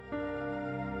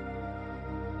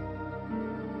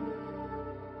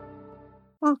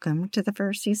Welcome to the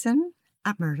first season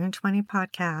of Murder in 20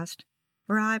 podcast,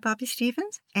 where I, Bobby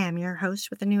Stevens, am your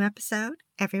host with a new episode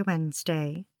every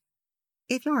Wednesday.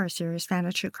 If you're a serious fan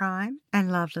of true crime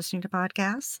and love listening to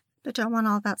podcasts, but don't want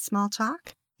all that small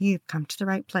talk, you've come to the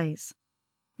right place.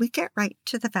 We get right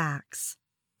to the facts.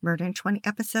 Murder in 20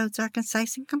 episodes are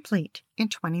concise and complete in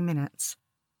 20 minutes.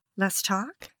 Less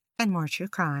talk and more true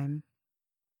crime.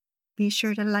 Be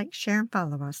sure to like, share, and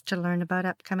follow us to learn about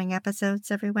upcoming episodes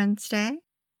every Wednesday.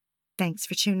 Thanks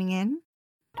for tuning in.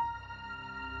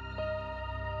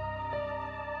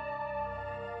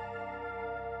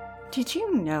 Did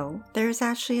you know there's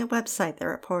actually a website that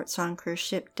reports on cruise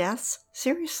ship deaths?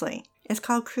 Seriously, it's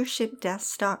called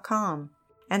cruiseshipdeaths.com,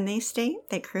 and they state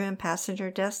that crew and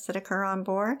passenger deaths that occur on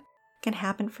board can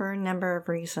happen for a number of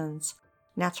reasons: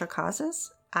 natural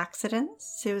causes,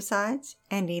 accidents, suicides,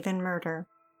 and even murder.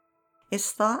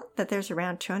 It's thought that there's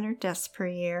around 200 deaths per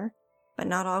year, but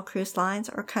not all cruise lines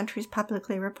or countries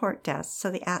publicly report deaths,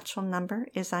 so the actual number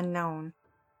is unknown.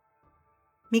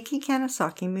 Miki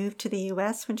Kanazaki moved to the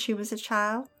U.S. when she was a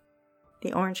child.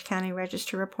 The Orange County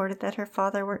Register reported that her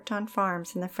father worked on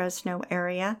farms in the Fresno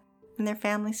area, and their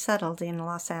family settled in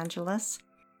Los Angeles.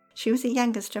 She was the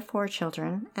youngest of 4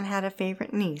 children and had a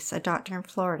favorite niece, a doctor in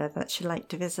Florida, that she liked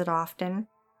to visit often.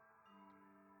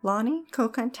 Lonnie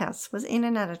Cocontes was in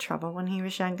and out of trouble when he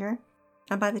was younger,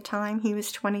 and by the time he was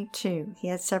 22, he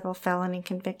had several felony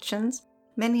convictions,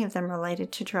 many of them related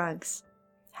to drugs.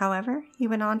 However, he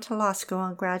went on to law school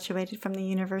and graduated from the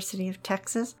University of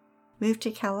Texas, moved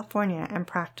to California, and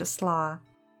practiced law,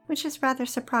 which is rather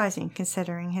surprising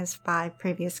considering his 5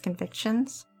 previous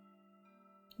convictions.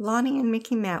 Lonnie and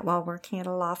Miki met while working at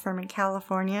a law firm in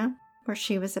California, where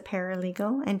she was a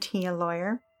paralegal and he a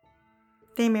lawyer.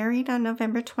 They married on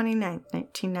November 29,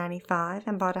 1995,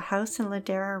 and bought a house in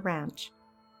Ladera Ranch.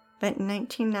 But in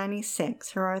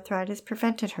 1996, her arthritis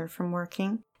prevented her from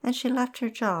working, and she left her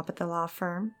job at the law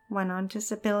firm, went on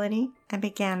disability, and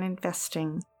began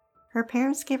investing. Her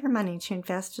parents gave her money to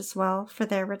invest as well for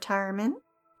their retirement.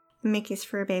 Miki's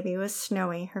fur baby was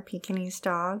Snowy, her Pekingese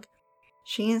dog.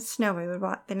 She and Snowy would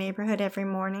walk the neighborhood every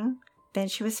morning. Then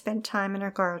she would spend time in her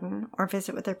garden or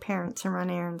visit with her parents and run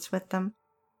errands with them.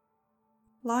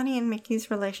 Lonnie and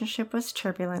Miki's relationship was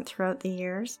turbulent throughout the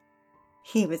years.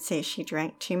 He would say she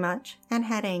drank too much and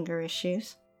had anger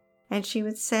issues, and she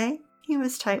would say he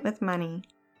was tight with money.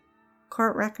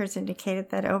 Court records indicated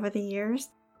that over the years,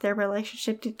 their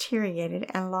relationship deteriorated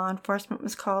and law enforcement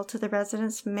was called to the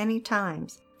residence many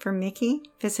times for Miki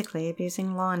physically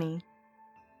abusing Lonnie.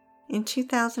 In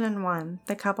 2001,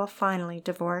 the couple finally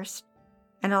divorced,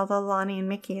 and although Lonnie and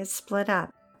Miki had split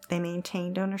up, they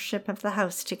maintained ownership of the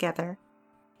house together.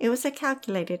 It was a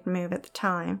calculated move at the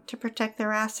time to protect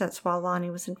their assets while Lonnie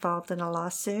was involved in a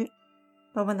lawsuit,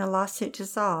 but when the lawsuit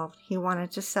dissolved, he wanted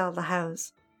to sell the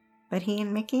house. But he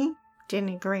and Miki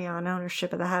didn't agree on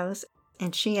ownership of the house,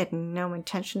 and she had no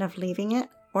intention of leaving it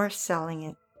or selling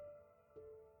it.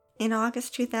 In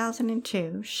August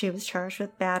 2002, she was charged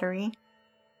with battery.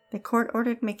 The court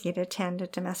ordered Miki to attend a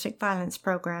domestic violence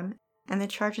program, and the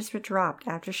charges were dropped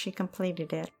after she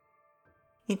completed it.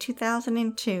 In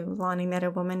 2002, Lonnie met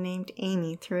a woman named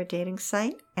Amy through a dating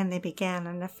site, and they began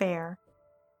an affair.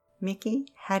 Miki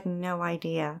had no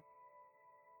idea.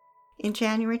 In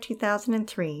January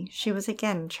 2003, she was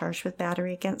again charged with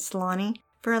battery against Lonnie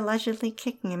for allegedly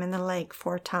kicking him in the leg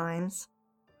 4 times.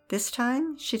 This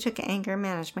time, she took anger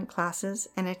management classes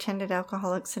and attended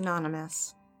Alcoholics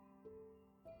Anonymous.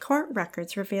 Court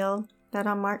records revealed that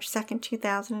on March 2,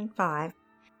 2005,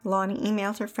 Lonnie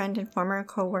emailed her friend and former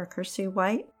co-worker Sue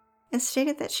White and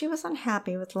stated that she was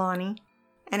unhappy with Lonnie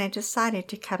and had decided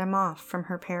to cut him off from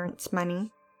her parents'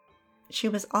 money. She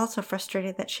was also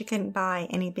frustrated that she couldn't buy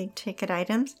any big-ticket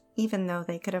items even though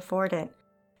they could afford it,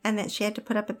 and that she had to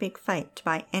put up a big fight to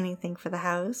buy anything for the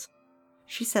house.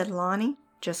 She said Lonnie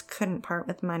just couldn't part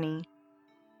with money.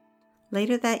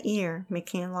 Later that year,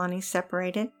 Miki and Lonnie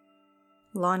separated.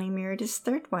 Lonnie married his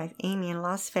 3rd wife, Amy, in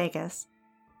Las Vegas.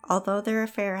 Although their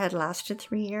affair had lasted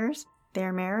 3 years,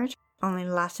 their marriage only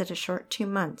lasted a short 2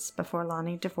 months before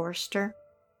Lonnie divorced her.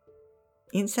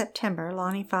 In September,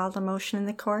 Lonnie filed a motion in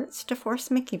the courts to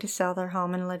force Miki to sell their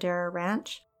home in Ladera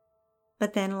Ranch.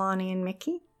 But then Lonnie and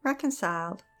Miki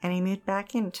reconciled, and he moved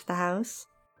back into the house.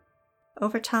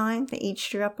 Over time, they each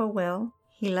drew up a will.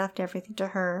 He left everything to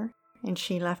her, and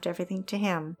she left everything to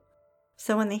him.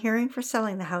 So when the hearing for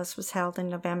selling the house was held in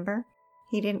November,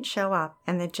 he didn't show up,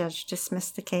 and the judge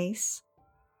dismissed the case.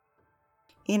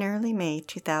 In early May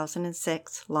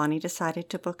 2006, Lonnie decided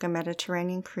to book a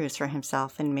Mediterranean cruise for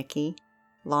himself and Miki.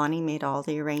 Lonnie made all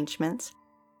the arrangements.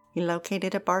 he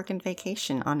located a bargain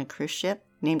vacation on a cruise ship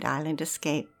named Island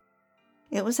Escape.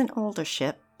 It was an older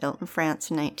ship, built in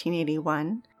France in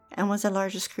 1981, and was the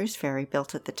largest cruise ferry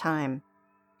built at the time.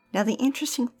 Now, the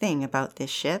interesting thing about this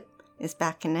ship is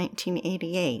back in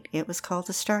 1988, it was called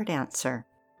the Star Dancer,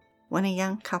 when a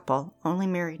young couple, only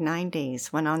married 9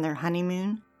 days, went on their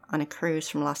honeymoon on a cruise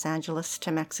from Los Angeles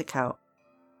to Mexico.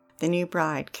 The new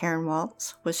bride, Karen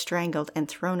Waltz, was strangled and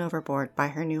thrown overboard by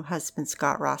her new husband,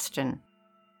 Scott Roston.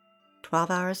 12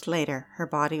 hours later, her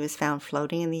body was found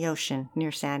floating in the ocean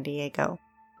near San Diego.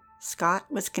 Scott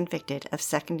was convicted of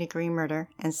second-degree murder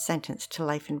and sentenced to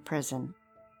life in prison.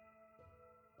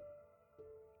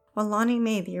 While Lonnie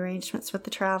made the arrangements with the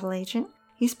travel agent,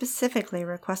 he specifically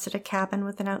requested a cabin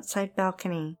with an outside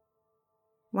balcony.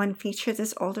 One feature of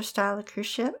this older style of cruise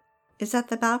ship is that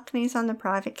the balconies on the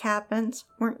private cabins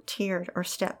weren't tiered or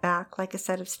stepped back like a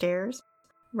set of stairs.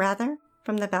 Rather,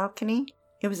 from the balcony,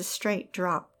 it was a straight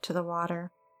drop to the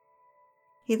water.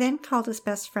 He then called his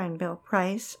best friend Bill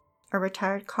Price, a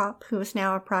retired cop who was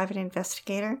now a private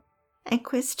investigator, and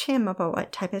quizzed him about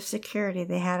what type of security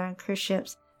they had on cruise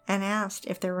ships and asked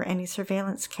if there were any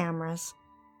surveillance cameras.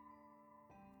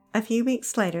 A few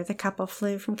weeks later, the couple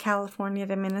flew from California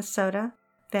to Minnesota,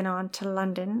 then on to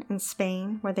London and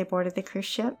Spain, where they boarded the cruise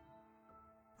ship.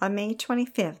 On May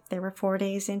 25th, they were 4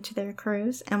 days into their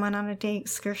cruise and went on a day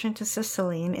excursion to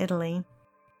Sicily in Italy.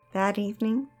 That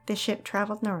evening, the ship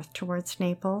traveled north towards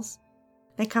Naples.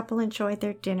 The couple enjoyed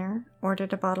their dinner,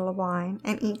 ordered a bottle of wine,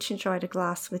 and each enjoyed a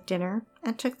glass with dinner,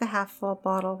 and took the half-full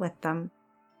bottle with them.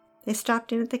 They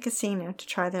stopped in at the casino to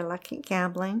try their luck at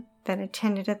gambling, then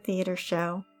attended a theater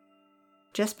show.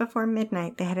 Just before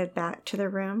midnight, they headed back to their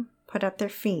room, put up their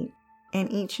feet,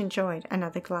 and each enjoyed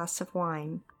another glass of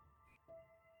wine.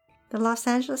 The Los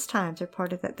Angeles Times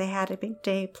reported that they had a big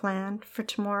day planned for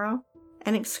tomorrow,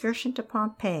 an excursion to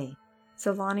Pompeii,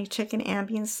 so Lonnie took an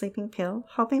Ambien sleeping pill,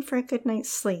 hoping for a good night's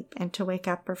sleep and to wake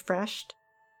up refreshed.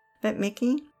 But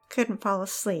Mickey couldn't fall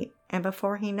asleep, and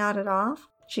before he nodded off,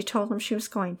 she told him she was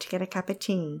going to get a cup of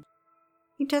tea.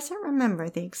 He doesn't remember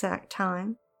the exact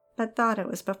time, but thought it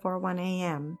was before 1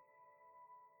 a.m.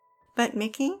 But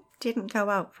Mickey didn't go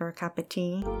out for a cup of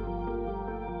tea.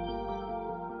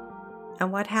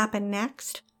 And what happened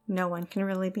next, no one can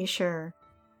really be sure.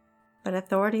 But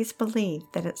authorities believe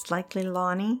that it's likely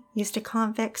Lonnie used a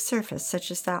convex surface such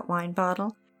as that wine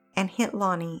bottle and hit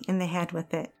Lonnie in the head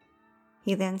with it.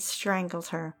 He then strangled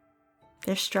her.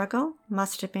 Their struggle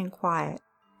must have been quiet.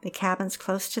 The cabins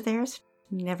close to theirs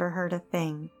never heard a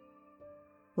thing.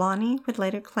 Lonnie would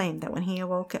later claim that when he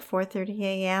awoke at 4:30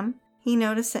 a.m., he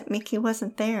noticed that Mickey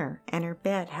wasn't there and her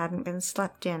bed hadn't been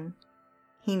slept in.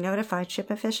 He notified ship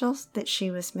officials that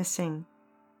she was missing.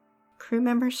 Crew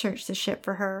members searched the ship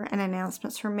for her, and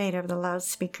announcements were made over the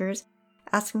loudspeakers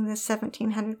asking the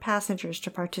 1,700 passengers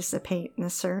to participate in the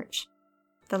search.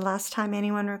 The last time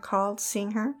anyone recalled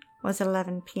seeing her was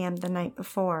 11 p.m. the night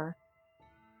before.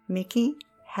 Mickey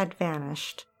had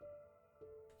vanished.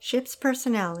 Ship's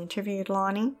personnel interviewed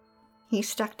Lonnie. He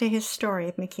stuck to his story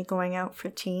of Mickey going out for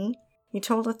tea. He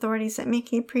told authorities that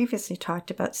Mickey had previously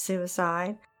talked about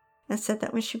suicide and said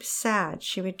that when she was sad,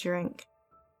 she would drink.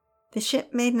 The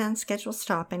ship made an unscheduled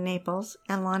stop in Naples,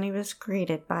 and Lonnie was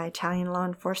greeted by Italian law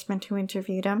enforcement who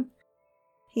interviewed him.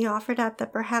 He offered up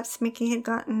that perhaps Mickey had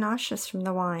gotten nauseous from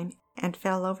the wine and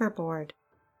fell overboard.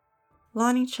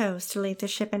 Lonnie chose to leave the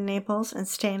ship in Naples and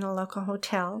stay in a local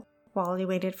hotel while he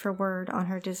waited for word on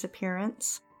her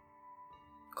disappearance.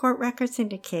 Court records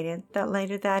indicated that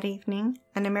later that evening,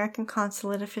 an American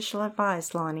consulate official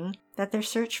advised Lonnie that their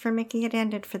search for Mickey had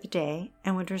ended for the day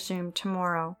and would resume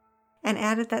tomorrow, and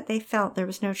added that they felt there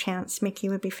was no chance Mickey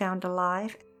would be found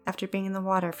alive after being in the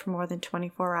water for more than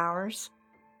 24 hours.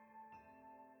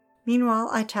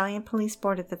 Meanwhile, Italian police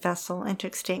boarded the vessel and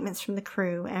took statements from the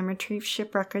crew and retrieved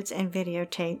ship records and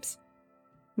videotapes.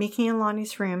 Mickey and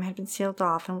Lonnie's room had been sealed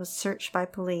off and was searched by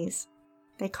police.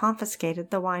 They confiscated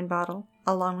the wine bottle,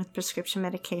 along with prescription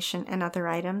medication and other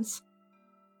items.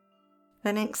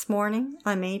 The next morning,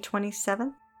 on May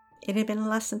 27th, it had been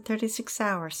less than 36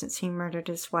 hours since he murdered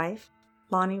his wife.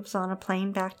 Lonnie was on a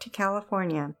plane back to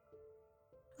California.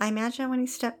 I imagine when he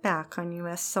stepped back on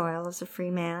U.S. soil as a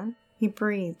free man, he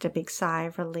breathed a big sigh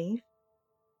of relief.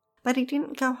 But he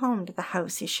didn't go home to the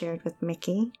house he shared with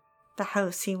Mickey, the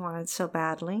house he wanted so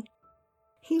badly.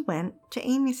 He went to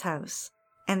Amy's house,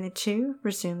 and the two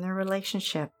resumed their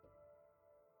relationship.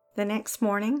 The next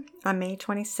morning, on May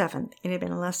 27th, it had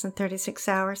been less than 36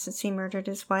 hours since he murdered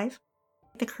his wife.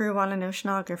 The crew on an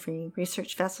oceanography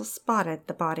research vessel spotted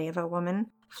the body of a woman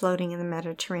floating in the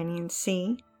Mediterranean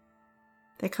Sea.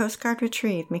 The Coast Guard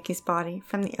retrieved Mickey's body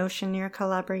from the ocean near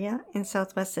Calabria in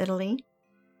southwest Italy.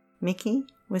 Mickey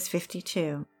was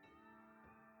 52.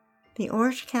 The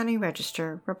Orange County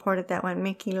Register reported that when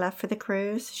Mickey left for the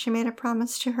cruise, she made a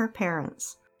promise to her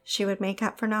parents. She would make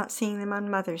up for not seeing them on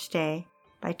Mother's Day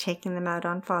by taking them out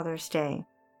on Father's Day.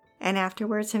 And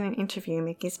afterwards, in an interview,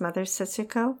 Mickey's mother,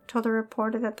 Setsuko, told a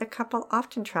reporter that the couple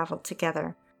often traveled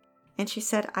together. And she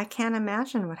said, "I can't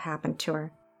imagine what happened to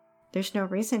her. There's no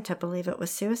reason to believe it was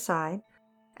suicide,"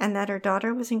 and that her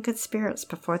daughter was in good spirits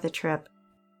before the trip.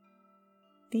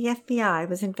 The FBI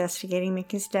was investigating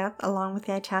Mickey's death along with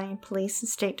the Italian police and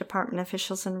State Department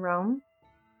officials in Rome.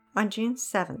 On June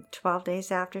 7th, 12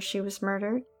 days after she was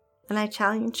murdered, an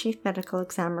Italian chief medical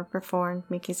examiner performed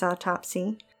Mickey's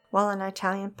autopsy, while an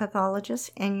Italian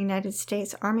pathologist and United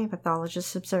States Army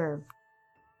pathologist observed.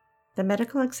 The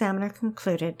medical examiner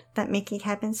concluded that Mickey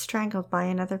had been strangled by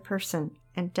another person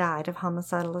and died of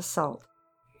homicidal assault.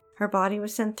 Her body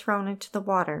was then thrown into the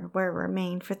water, where it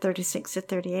remained for 36 to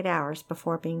 38 hours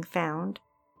before being found.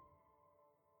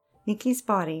 Mickey's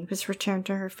body was returned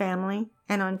to her family,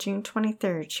 and on June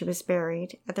 23rd she was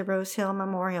buried at the Rose Hill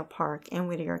Memorial Park in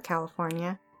Whittier,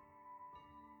 California.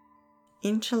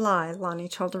 In July, Lonnie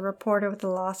told a reporter with the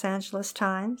Los Angeles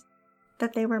Times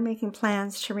that they were making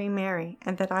plans to remarry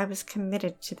and that I was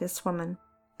committed to this woman.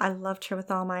 I loved her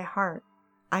with all my heart.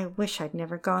 I wish I'd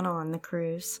never gone on the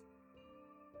cruise.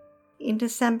 In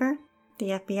December,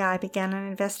 the FBI began an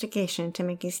investigation into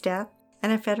Mickey's death,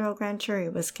 and a federal grand jury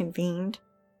was convened.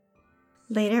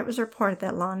 Later, it was reported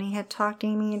that Lonnie had talked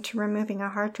Amy into removing a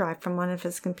hard drive from one of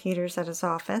his computers at his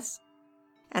office,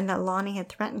 and that Lonnie had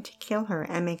threatened to kill her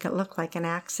and make it look like an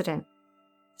accident.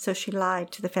 So she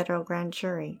lied to the federal grand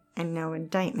jury, and no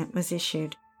indictment was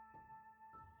issued.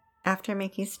 After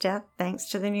Mickey's death, thanks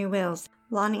to the new wills,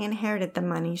 Lonnie inherited the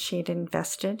money she had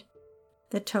invested.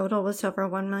 The total was over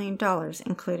 $1 million,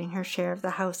 including her share of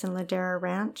the house in Ladera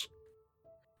Ranch.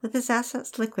 With his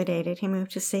assets liquidated, he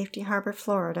moved to Safety Harbor,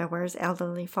 Florida, where his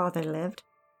elderly father lived.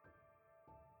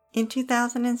 In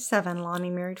 2007, Lonnie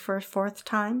married for a fourth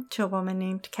time to a woman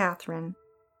named Catherine,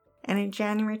 and in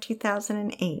January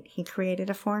 2008, he created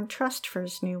a foreign trust for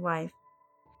his new wife.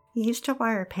 He used a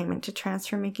wire payment to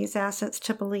transfer Mickey's assets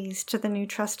to Belize to the new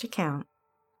trust account.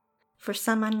 For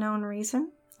some unknown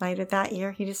reason, later that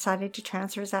year, he decided to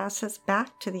transfer his assets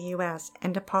back to the U.S.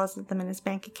 and deposit them in his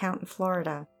bank account in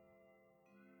Florida.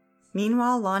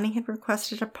 Meanwhile, Lonnie had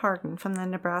requested a pardon from the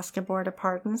Nebraska Board of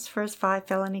Pardons for his 5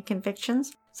 felony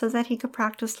convictions so that he could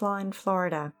practice law in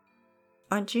Florida.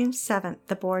 On June 7th,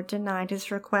 the board denied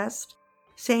his request,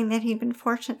 saying that he'd been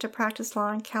fortunate to practice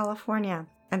law in California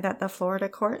and that the Florida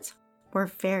courts were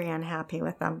very unhappy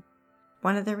with him.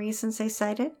 One of the reasons they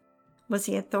cited was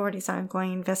the authorities'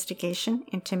 ongoing investigation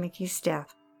into Mickey's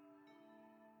death.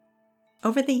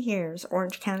 Over the years,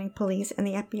 Orange County Police and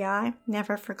the FBI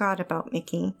never forgot about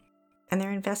Mickey, and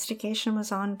their investigation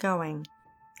was ongoing.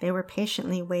 They were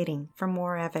patiently waiting for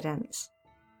more evidence.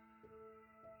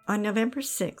 On November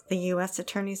 6th, the U.S.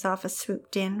 Attorney's Office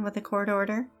swooped in with a court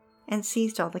order and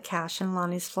seized all the cash in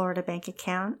Lonnie's Florida bank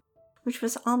account, which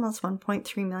was almost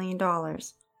 $1.3 million.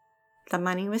 The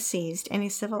money was seized in a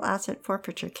civil asset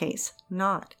forfeiture case,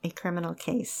 not a criminal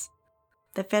case.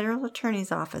 The federal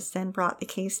attorney's office then brought the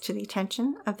case to the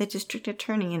attention of the district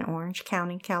attorney in Orange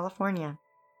County, California.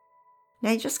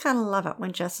 Now you just gotta love it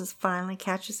when justice finally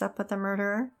catches up with the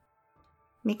murderer.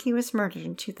 Mickey was murdered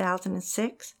in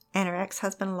 2006, and her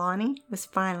ex-husband Lonnie was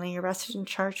finally arrested and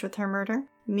charged with her murder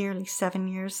nearly 7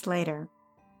 years later.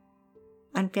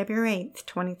 On February 8,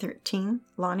 2013,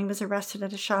 Lonnie was arrested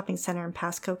at a shopping center in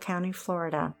Pasco County,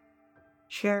 Florida.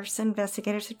 Sheriff's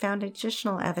investigators had found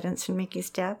additional evidence in Mickey's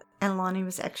death, and Lonnie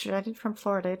was extradited from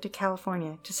Florida to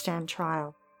California to stand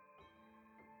trial.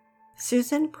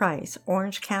 Susan Price,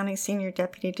 Orange County Senior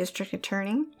Deputy District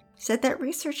Attorney, said that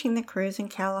researching the cruise in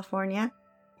California,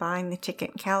 buying the ticket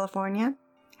in California,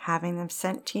 having them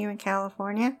sent to you in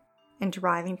California, and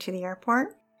driving to the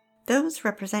airport, those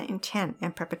represent intent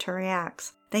and preparatory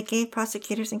acts that gave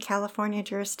prosecutors in California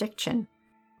jurisdiction.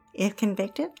 If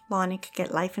convicted, Lonnie could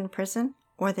get life in prison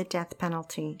or the death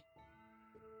penalty.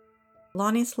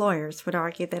 Lonnie's lawyers would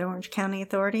argue that Orange County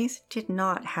authorities did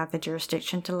not have the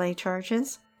jurisdiction to lay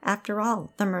charges. After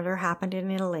all, the murder happened in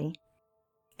Italy.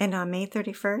 And on May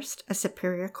 31st, a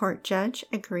Superior Court judge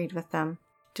agreed with them,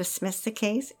 dismissed the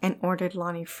case, and ordered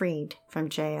Lonnie freed from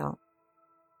jail.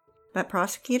 But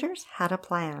prosecutors had a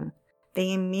plan.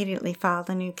 They immediately filed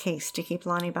a new case to keep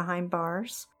Lonnie behind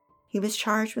bars. He was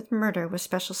charged with murder with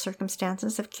special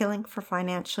circumstances of killing for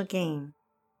financial gain.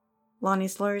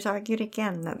 Lonnie's lawyers argued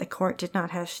again that the court did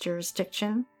not have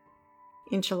jurisdiction.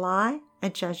 In July, a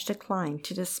judge declined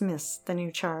to dismiss the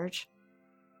new charge.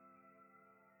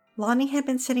 Lonnie had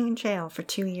been sitting in jail for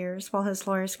 2 years while his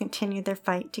lawyers continued their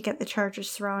fight to get the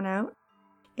charges thrown out.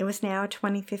 It was now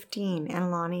 2015, and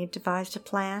Lonnie had devised a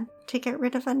plan to get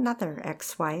rid of another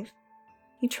ex-wife.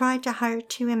 He tried to hire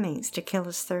 2 inmates to kill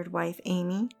his third wife,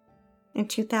 Amy. In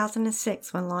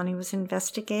 2006, when Lonnie was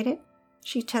investigated,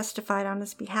 she testified on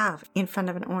his behalf in front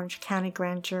of an Orange County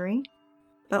grand jury.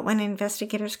 But when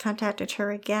investigators contacted her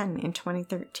again in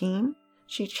 2013,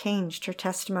 she changed her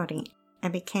testimony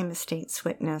and became a state's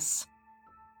witness.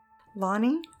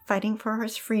 Lonnie, fighting for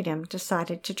his freedom,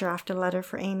 decided to draft a letter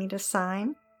for Amy to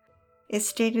sign. It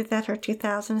stated that her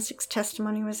 2006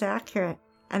 testimony was accurate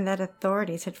and that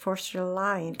authorities had forced her to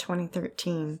lie in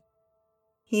 2013.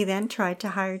 He then tried to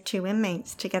hire 2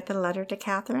 inmates to get the letter to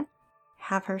Catherine,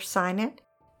 have her sign it,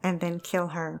 and then kill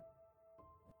her.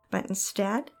 But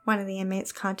instead, one of the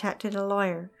inmates contacted a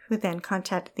lawyer, who then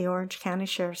contacted the Orange County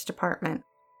Sheriff's Department.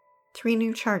 3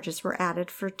 new charges were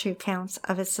added for 2 counts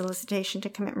of his solicitation to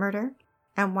commit murder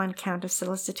and 1 count of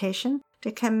solicitation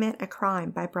to commit a crime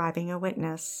by bribing a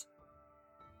witness.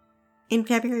 In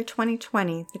February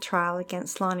 2020, the trial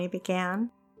against Lonnie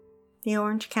began. The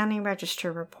Orange County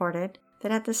Register reported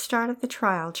that at the start of the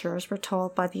trial, jurors were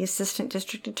told by the assistant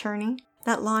district attorney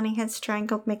that Lonnie had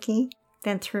strangled Mickey,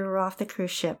 then threw her off the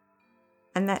cruise ship,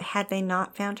 and that had they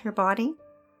not found her body,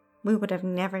 we would have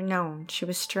never known she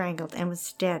was strangled and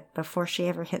was dead before she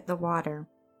ever hit the water.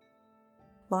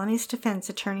 Lonnie's defense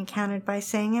attorney countered by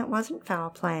saying it wasn't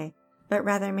foul play, but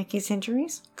rather Mickey's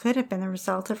injuries could have been the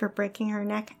result of her breaking her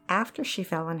neck after she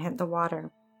fell and hit the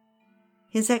water.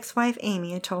 His ex-wife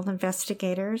Amy had told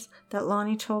investigators that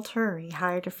Lonnie told her he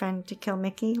hired a friend to kill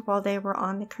Mickey while they were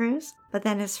on the cruise, but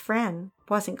then his friend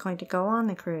wasn't going to go on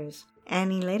the cruise,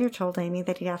 and he later told Amy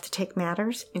that he'd have to take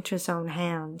matters into his own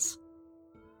hands.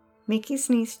 Mickey's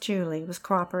niece Julie was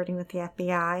cooperating with the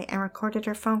FBI and recorded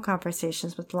her phone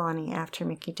conversations with Lonnie after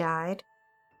Mickey died,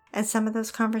 and some of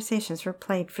those conversations were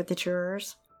played for the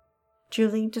jurors.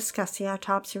 Julie discussed the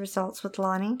autopsy results with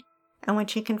Lonnie, and when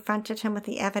she confronted him with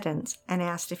the evidence and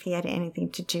asked if he had anything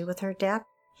to do with her death,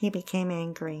 he became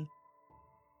angry.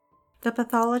 The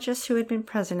pathologist who had been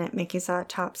present at Mickey's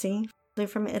autopsy flew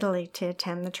from Italy to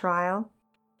attend the trial.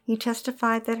 He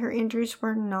testified that her injuries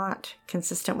were not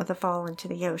consistent with a fall into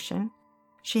the ocean.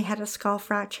 She had a skull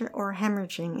fracture or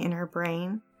hemorrhaging in her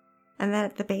brain, and that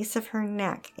at the base of her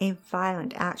neck a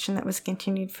violent action that was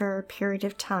continued for a period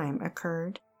of time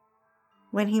occurred.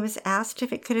 When he was asked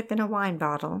if it could have been a wine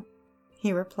bottle,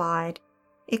 he replied,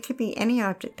 "It could be any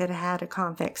object that had a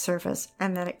convex surface,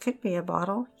 and that it could be a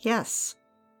bottle, yes."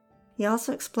 He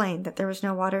also explained that there was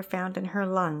no water found in her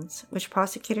lungs, which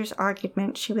prosecutors argued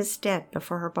meant she was dead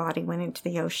before her body went into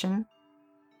the ocean.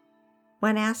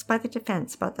 When asked by the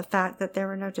defense about the fact that there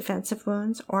were no defensive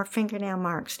wounds or fingernail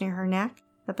marks near her neck,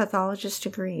 the pathologist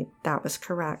agreed that was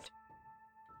correct.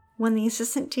 When the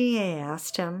assistant DA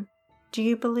asked him, "Do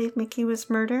you believe Mickey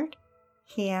was murdered?"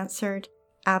 he answered,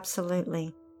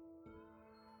 "Absolutely."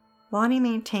 Lonnie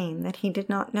maintained that he did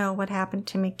not know what happened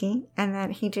to Mickey and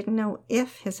that he didn't know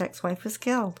if his ex-wife was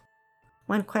killed.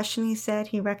 When questioned, he said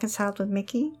he reconciled with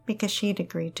Mickey because she had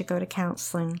agreed to go to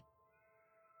counseling.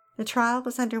 The trial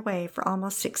was underway for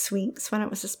almost 6 weeks when it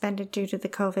was suspended due to the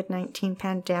COVID-19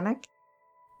 pandemic.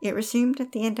 It resumed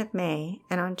at the end of May,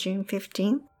 and on June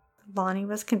 15th, Lonnie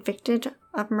was convicted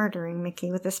of murdering Mickey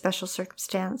with a special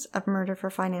circumstance of murder for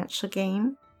financial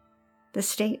gain. The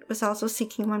state was also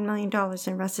seeking $1 million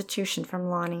in restitution from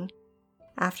Lonnie.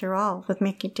 After all, with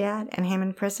Mickey dead and him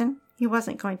in prison, he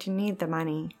wasn't going to need the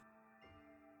money.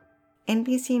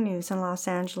 NBC News in Los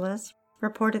Angeles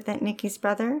reported that Nikki's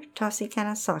brother, Toshi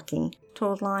Kanazaki,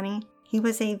 told Lonnie he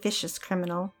was a vicious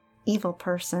criminal, evil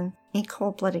person, a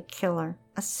cold-blooded killer,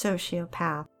 a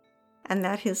sociopath, and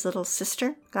that his little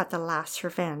sister got the last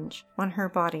revenge when her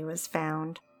body was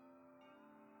found.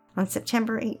 On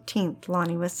September 18th,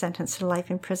 Lonnie was sentenced to life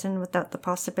in prison without the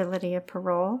possibility of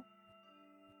parole.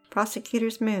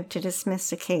 Prosecutors moved to dismiss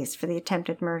the case for the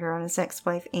attempted murder on his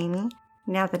ex-wife Amy,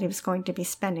 now that he was going to be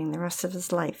spending the rest of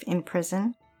his life in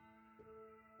prison.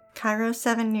 Cairo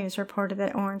 7 News reported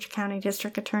that Orange County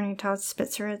District Attorney Todd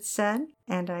Spitzer had said,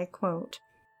 and I quote,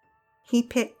 "He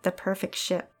picked the perfect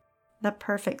ship, the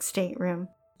perfect stateroom,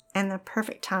 and the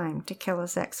perfect time to kill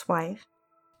his ex-wife,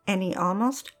 and he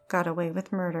almost got away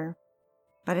with murder.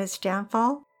 But his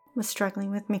downfall was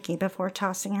struggling with Mickey before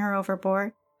tossing her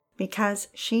overboard, because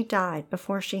she died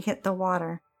before she hit the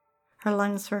water. Her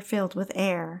lungs were filled with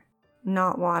air,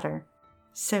 not water,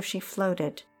 so she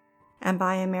floated, and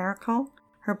by a miracle,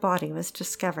 her body was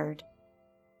discovered.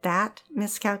 That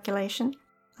miscalculation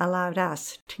allowed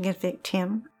us to convict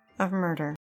him of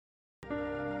murder.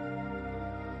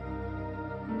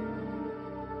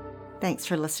 Thanks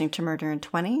for listening to Murder in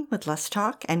 20 with less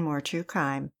talk and more true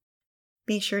crime.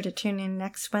 Be sure to tune in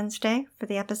next Wednesday for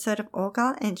the episode of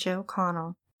Olga and Joe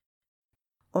Connell.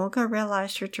 Olga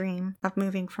realized her dream of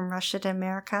moving from Russia to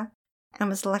America and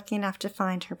was lucky enough to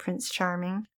find her Prince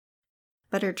Charming.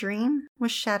 But her dream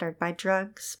was shattered by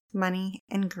drugs, money,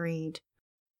 and greed.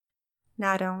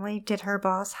 Not only did her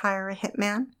boss hire a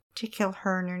hitman to kill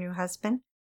her and her new husband,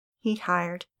 he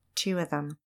hired 2 of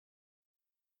them.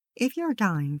 If you're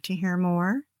dying to hear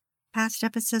more, past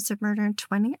episodes of Murder in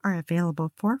 20 are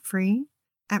available for free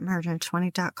at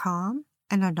murderin20.com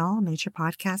and on all major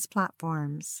podcast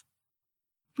platforms.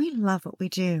 We love what we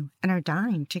do and are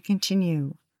dying to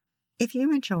continue. If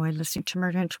you enjoy listening to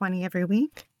Murder in 20 every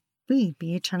week, we'd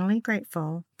be eternally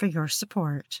grateful for your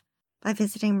support by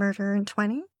visiting Murder in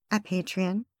 20 at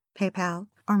Patreon, PayPal,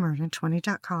 or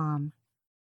murderin20.com.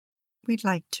 We'd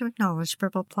like to acknowledge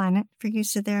Purple Planet for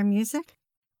use of their music,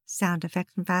 sound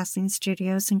effects from Vaseline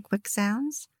Studios and Quick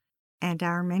Sounds, and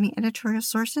our many editorial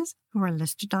sources who are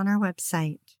listed on our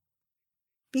website.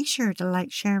 Be sure to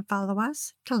like, share, and follow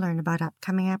us to learn about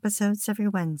upcoming episodes every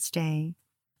Wednesday.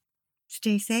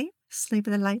 Stay safe, sleep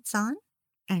with the lights on,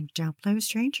 and don't play with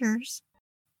strangers.